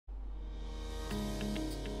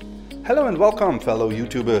Hello and welcome, fellow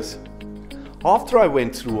YouTubers. After I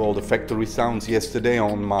went through all the factory sounds yesterday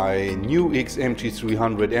on my NUX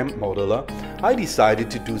MG-300 amp modeler, I decided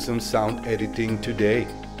to do some sound editing today.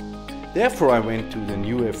 Therefore I went to the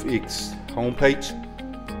NUFX homepage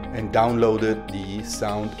and downloaded the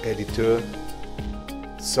sound editor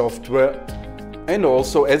software, and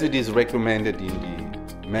also, as it is recommended in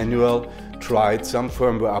the manual, tried some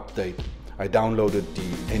firmware update. I downloaded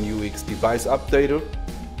the NUX device updater,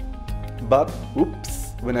 but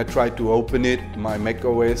oops, when I tried to open it, my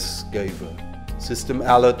macOS gave a system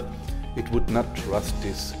alert. It would not trust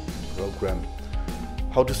this program.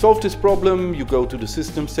 How to solve this problem? You go to the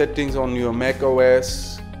system settings on your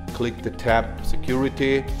macOS, click the tab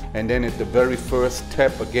security, and then at the very first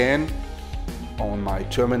tab again, on my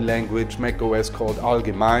German language macOS called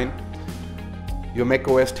Allgemein, your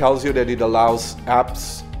macOS tells you that it allows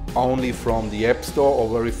apps only from the App Store or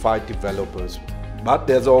verified developers. But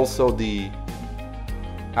there's also the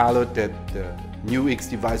alert that the NUX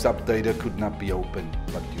device updater could not be opened.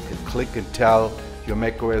 But you can click and tell your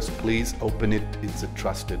macOS, please open it, it's a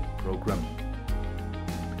trusted program.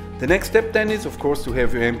 The next step then is, of course, to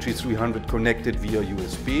have your MG-300 connected via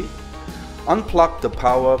USB. Unplug the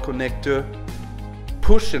power connector,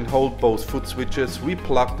 push and hold both foot switches,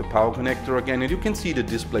 replug the power connector again, and you can see the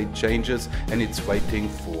display changes and it's waiting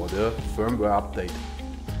for the firmware update.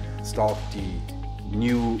 Start the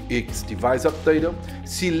NUX device updater,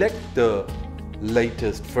 select the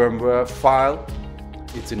latest firmware file,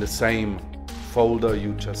 it's in the same folder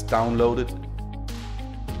you just downloaded,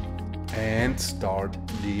 and start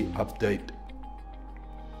the update.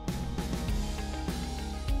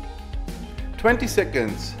 20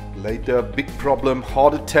 seconds later, big problem,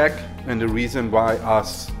 heart attack, and the reason why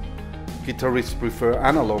us guitarists prefer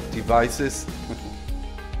analog devices.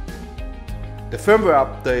 The firmware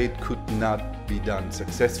update could not be done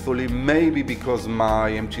successfully, maybe because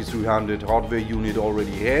my MG-300 hardware unit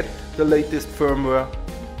already had the latest firmware,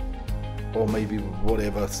 or maybe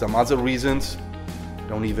whatever, some other reasons.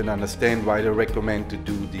 Don't even understand why they recommend to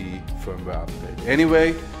do the firmware update.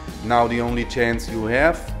 Anyway, now the only chance you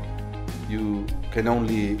have, you can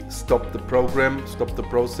only stop the program, stop the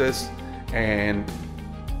process, and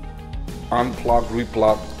unplug,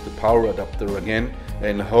 replug the power adapter again,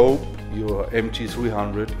 and hope your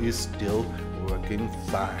MG-300 is still working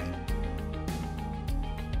fine.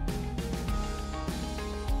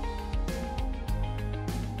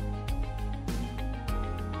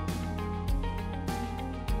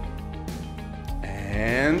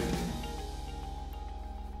 And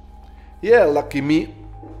yeah, lucky me,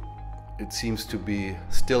 it seems to be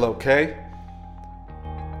still okay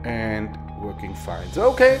and working fine. So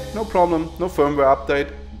okay, no problem, no firmware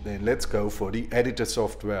update. Then let's go for the editor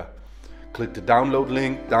software. Click the download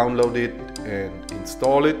link, download it and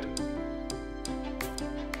install it.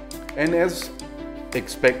 And as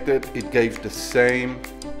expected, it gave the same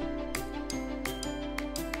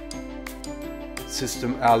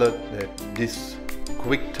system alert that this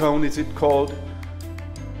QuickTone, is it called,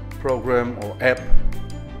 program or app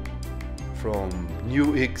from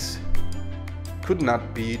NUX could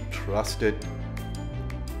not be trusted.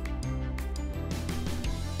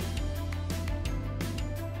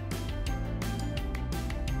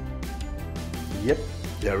 Yep,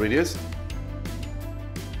 there it is.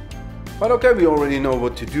 But okay, we already know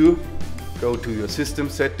what to do. Go to your system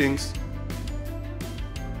settings,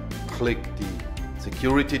 click the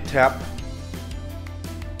security tab,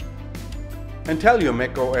 and tell your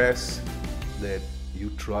macOS that you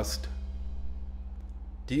trust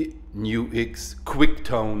the NUX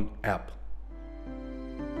QuickTone app.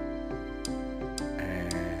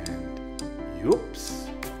 And oops,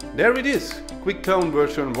 there it is, QuickTone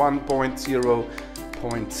version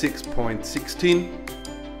 1.0.6.16,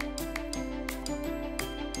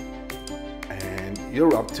 and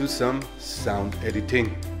you're up to some sound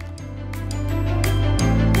editing.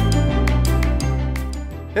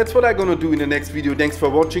 That's what I'm gonna do in the next video. Thanks for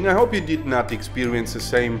watching. I hope you did not experience the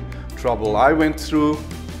same trouble I went through,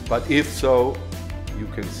 but if so, you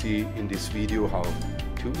can see in this video how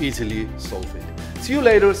to easily solve it. See you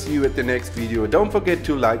later, see you at the next video. Don't forget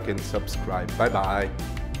to like and subscribe. Bye bye.